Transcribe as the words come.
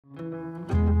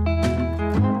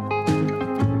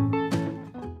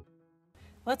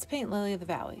Let's paint Lily of the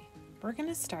Valley. We're going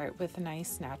to start with a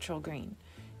nice natural green.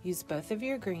 Use both of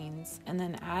your greens and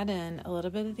then add in a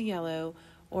little bit of the yellow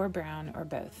or brown or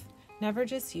both. Never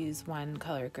just use one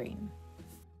color green.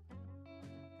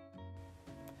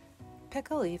 Pick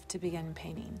a leaf to begin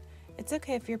painting. It's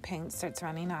okay if your paint starts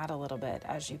running out a little bit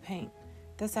as you paint.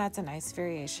 This adds a nice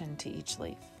variation to each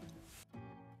leaf.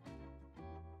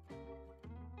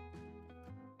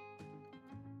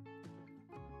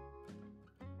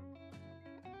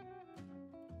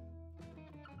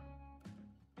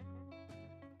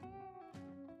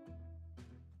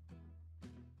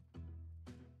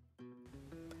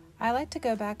 I like to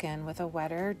go back in with a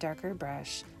wetter, darker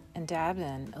brush and dab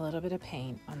in a little bit of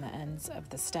paint on the ends of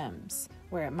the stems,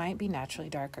 where it might be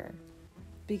naturally darker.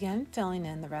 Begin filling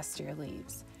in the rest of your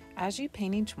leaves. As you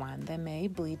paint each one, they may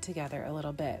bleed together a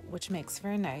little bit, which makes for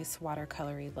a nice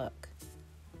watercolory look.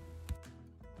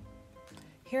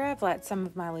 Here I've let some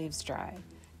of my leaves dry.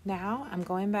 Now I'm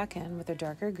going back in with a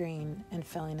darker green and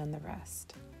filling in the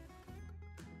rest.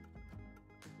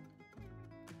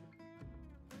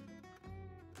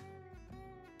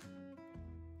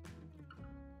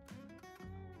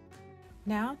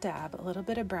 Now dab a little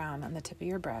bit of brown on the tip of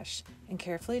your brush and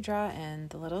carefully draw in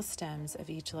the little stems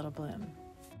of each little bloom.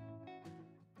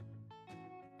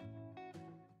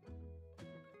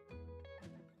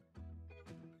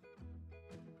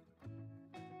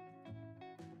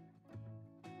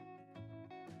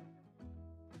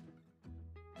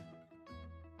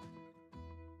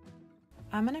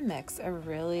 I'm going to mix a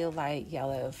really light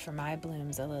yellow for my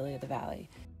blooms of Lily of the Valley.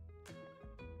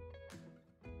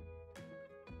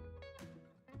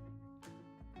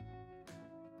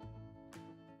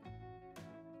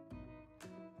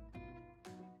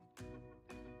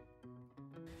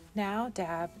 Now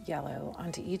dab yellow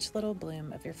onto each little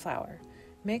bloom of your flower.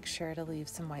 Make sure to leave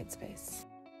some white space.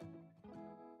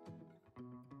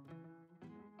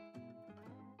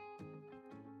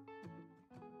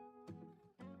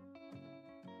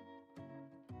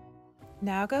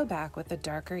 Now go back with a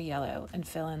darker yellow and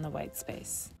fill in the white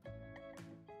space.